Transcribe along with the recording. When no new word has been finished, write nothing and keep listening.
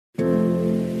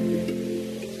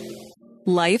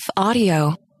Life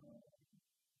Audio.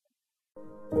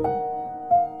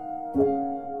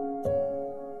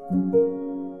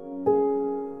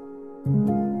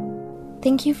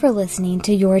 Thank you for listening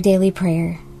to Your Daily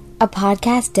Prayer, a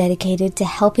podcast dedicated to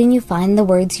helping you find the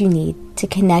words you need to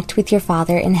connect with your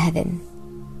Father in heaven.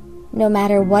 No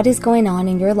matter what is going on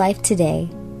in your life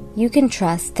today, you can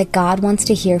trust that God wants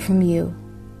to hear from you.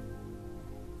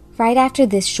 Right after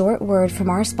this short word from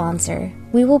our sponsor,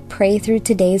 we will pray through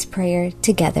today's prayer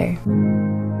together.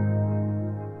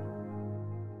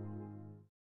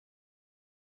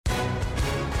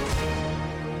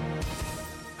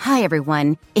 Hi,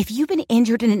 everyone. If you've been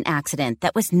injured in an accident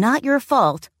that was not your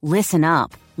fault, listen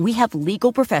up. We have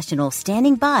legal professionals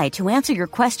standing by to answer your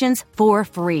questions for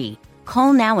free.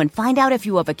 Call now and find out if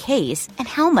you have a case and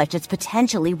how much it's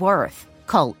potentially worth.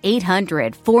 Call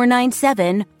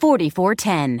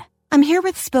 800-497-4410. I'm here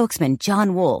with spokesman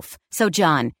John Wolf. So,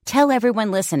 John, tell everyone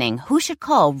listening who should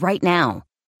call right now.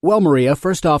 Well, Maria,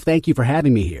 first off, thank you for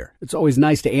having me here. It's always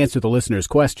nice to answer the listeners'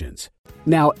 questions.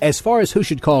 Now, as far as who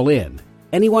should call in,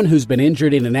 anyone who's been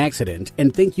injured in an accident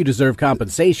and think you deserve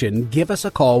compensation, give us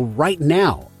a call right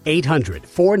now.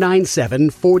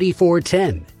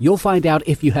 800-497-4410. You'll find out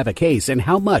if you have a case and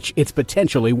how much it's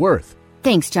potentially worth.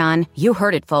 Thanks, John. You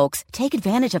heard it, folks. Take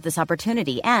advantage of this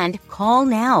opportunity and call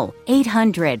now.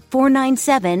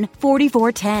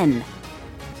 800-497-4410.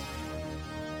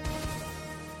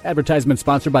 Advertisement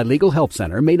sponsored by Legal Help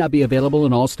Center. May not be available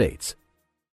in all states.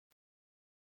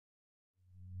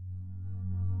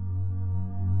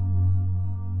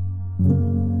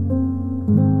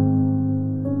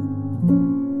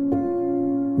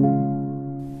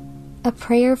 A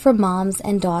Prayer for Moms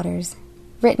and Daughters,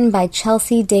 written by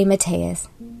Chelsea De Mateus,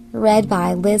 read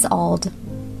by Liz Auld.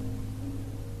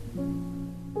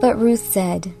 But Ruth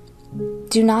said,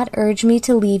 "Do not urge me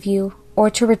to leave you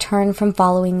or to return from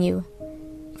following you.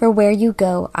 For where you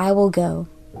go, I will go,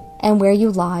 and where you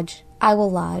lodge, I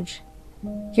will lodge.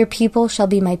 Your people shall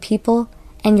be my people,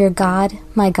 and your God,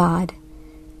 my God.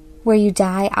 Where you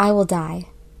die, I will die,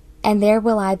 and there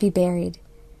will I be buried.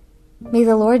 May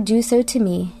the Lord do so to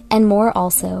me, and more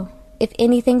also, if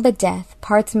anything but death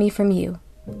parts me from you."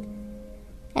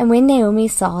 And when Naomi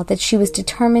saw that she was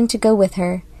determined to go with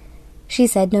her, she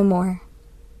said no more.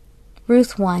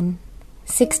 Ruth 1,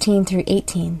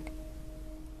 16-18.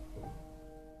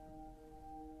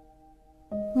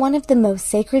 One of the most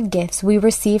sacred gifts we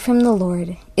receive from the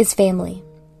Lord is family.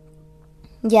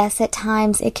 Yes, at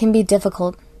times it can be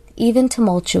difficult, even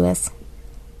tumultuous,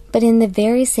 but in the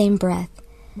very same breath,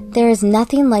 there is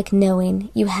nothing like knowing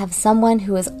you have someone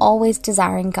who is always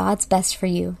desiring God's best for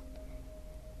you.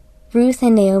 Ruth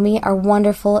and Naomi are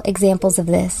wonderful examples of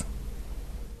this.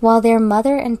 While their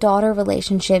mother and daughter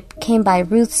relationship came by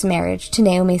Ruth's marriage to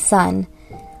Naomi's son,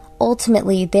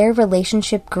 ultimately their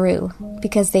relationship grew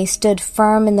because they stood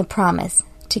firm in the promise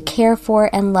to care for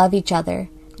and love each other,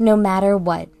 no matter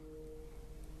what.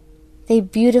 They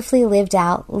beautifully lived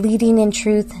out leading in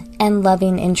truth and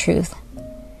loving in truth.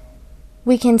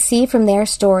 We can see from their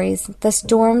stories the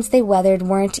storms they weathered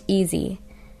weren't easy,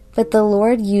 but the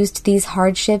Lord used these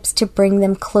hardships to bring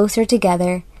them closer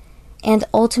together and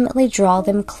ultimately draw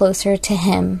them closer to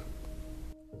Him.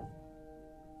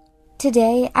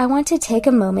 Today, I want to take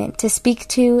a moment to speak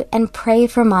to and pray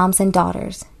for moms and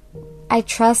daughters. I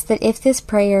trust that if this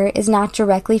prayer is not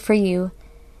directly for you,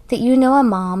 that you know a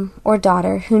mom or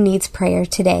daughter who needs prayer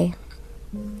today.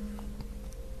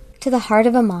 To the heart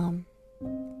of a mom.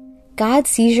 God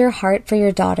sees your heart for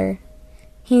your daughter.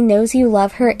 He knows you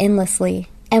love her endlessly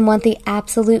and want the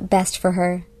absolute best for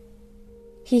her.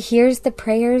 He hears the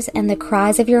prayers and the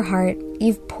cries of your heart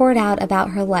you've poured out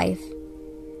about her life.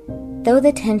 Though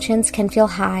the tensions can feel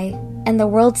high and the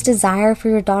world's desire for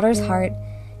your daughter's heart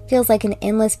feels like an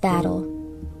endless battle,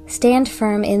 stand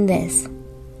firm in this.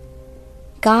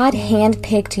 God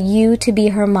handpicked you to be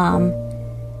her mom.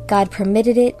 God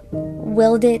permitted it,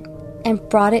 willed it, and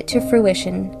brought it to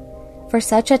fruition for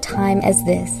such a time as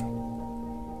this.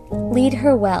 Lead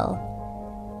her well,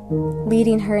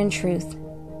 leading her in truth.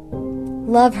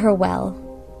 Love her well,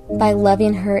 by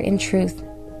loving her in truth.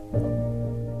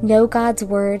 Know God's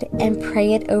word and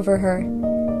pray it over her.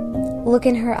 Look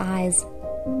in her eyes,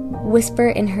 whisper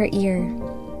in her ear,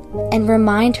 and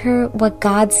remind her what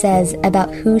God says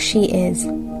about who she is.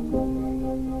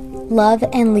 Love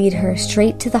and lead her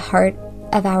straight to the heart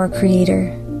of our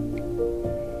Creator.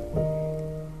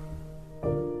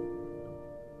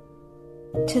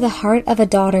 To the heart of a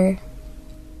daughter.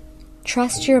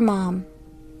 Trust your mom.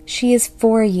 She is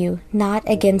for you, not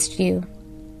against you.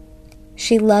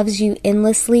 She loves you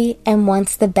endlessly and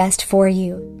wants the best for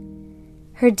you.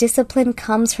 Her discipline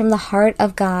comes from the heart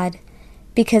of God,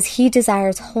 because He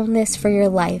desires wholeness for your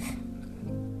life.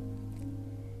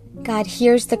 God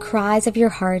hears the cries of your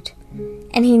heart,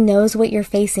 and He knows what you're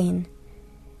facing.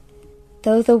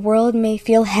 Though the world may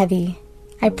feel heavy,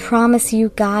 I promise you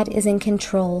God is in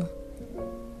control.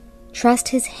 Trust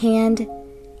His hand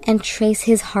and trace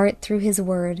His heart through His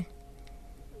word.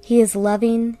 He is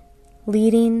loving,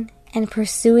 leading, and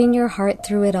pursuing your heart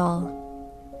through it all.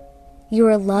 You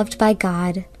are loved by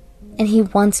God, and He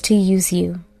wants to use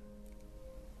you.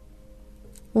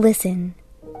 Listen,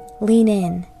 lean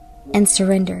in, and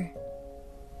surrender.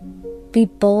 Be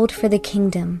bold for the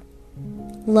kingdom.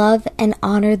 Love and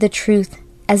honor the truth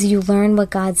as you learn what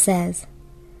God says.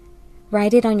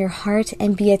 Write it on your heart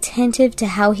and be attentive to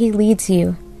how He leads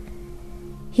you.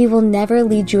 He will never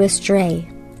lead you astray,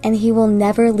 and He will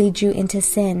never lead you into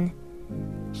sin.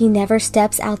 He never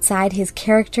steps outside His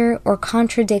character or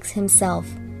contradicts Himself.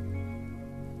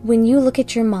 When you look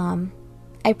at your mom,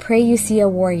 I pray you see a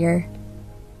warrior.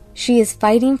 She is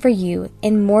fighting for you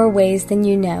in more ways than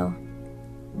you know,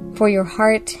 for your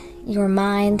heart, your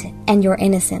mind, and your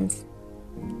innocence.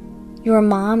 Your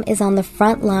mom is on the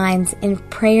front lines in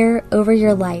prayer over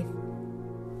your life,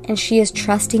 and she is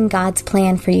trusting God's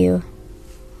plan for you.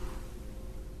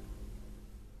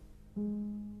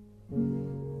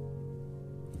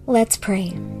 Let's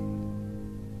pray.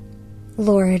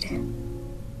 Lord,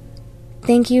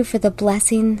 thank You for the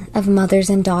blessing of mothers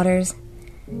and daughters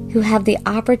who have the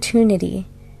opportunity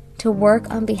to work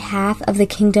on behalf of the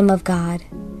kingdom of God.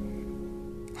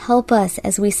 Help us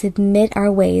as we submit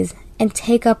our ways and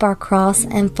take up our cross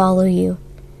and follow You.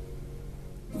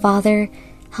 Father,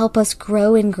 help us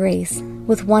grow in grace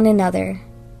with one another,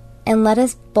 and let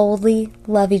us boldly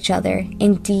love each other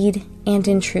in deed and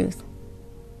in truth.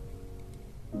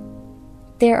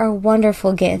 There are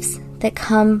wonderful gifts that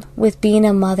come with being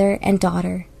a mother and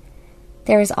daughter.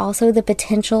 There is also the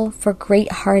potential for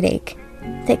great heartache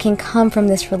that can come from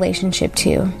this relationship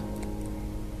too.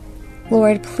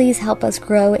 Lord, please help us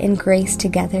grow in grace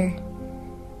together.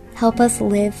 Help us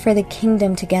live for the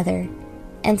kingdom together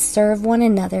and serve one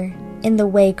another in the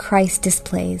way Christ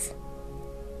displays.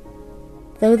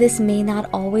 Though this may not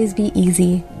always be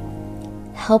easy,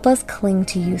 help us cling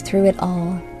to You through it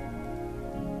all.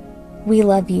 We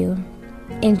love You.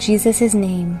 In Jesus'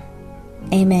 name,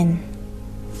 amen.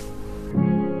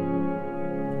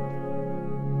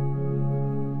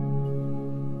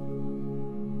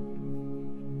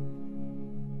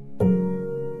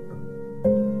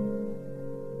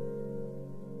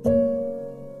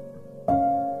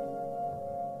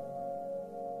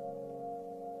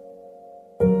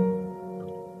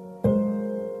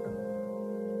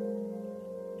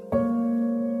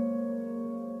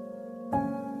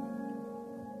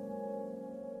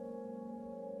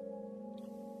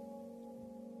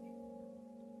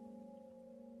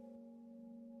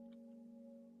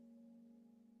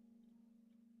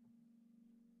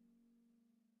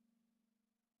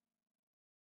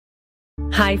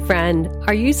 Hi, friend.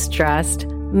 Are you stressed?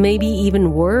 Maybe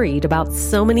even worried about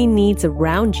so many needs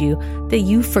around you that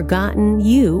you've forgotten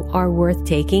you are worth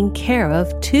taking care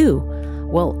of too?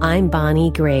 Well, I'm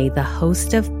Bonnie Gray, the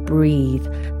host of Breathe,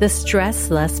 the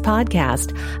Stress Less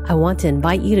podcast. I want to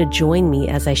invite you to join me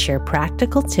as I share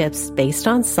practical tips based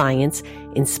on science,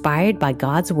 inspired by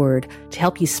God's Word, to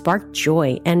help you spark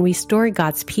joy and restore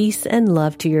God's peace and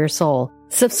love to your soul.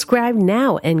 Subscribe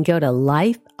now and go to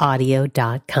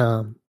lifeaudio.com.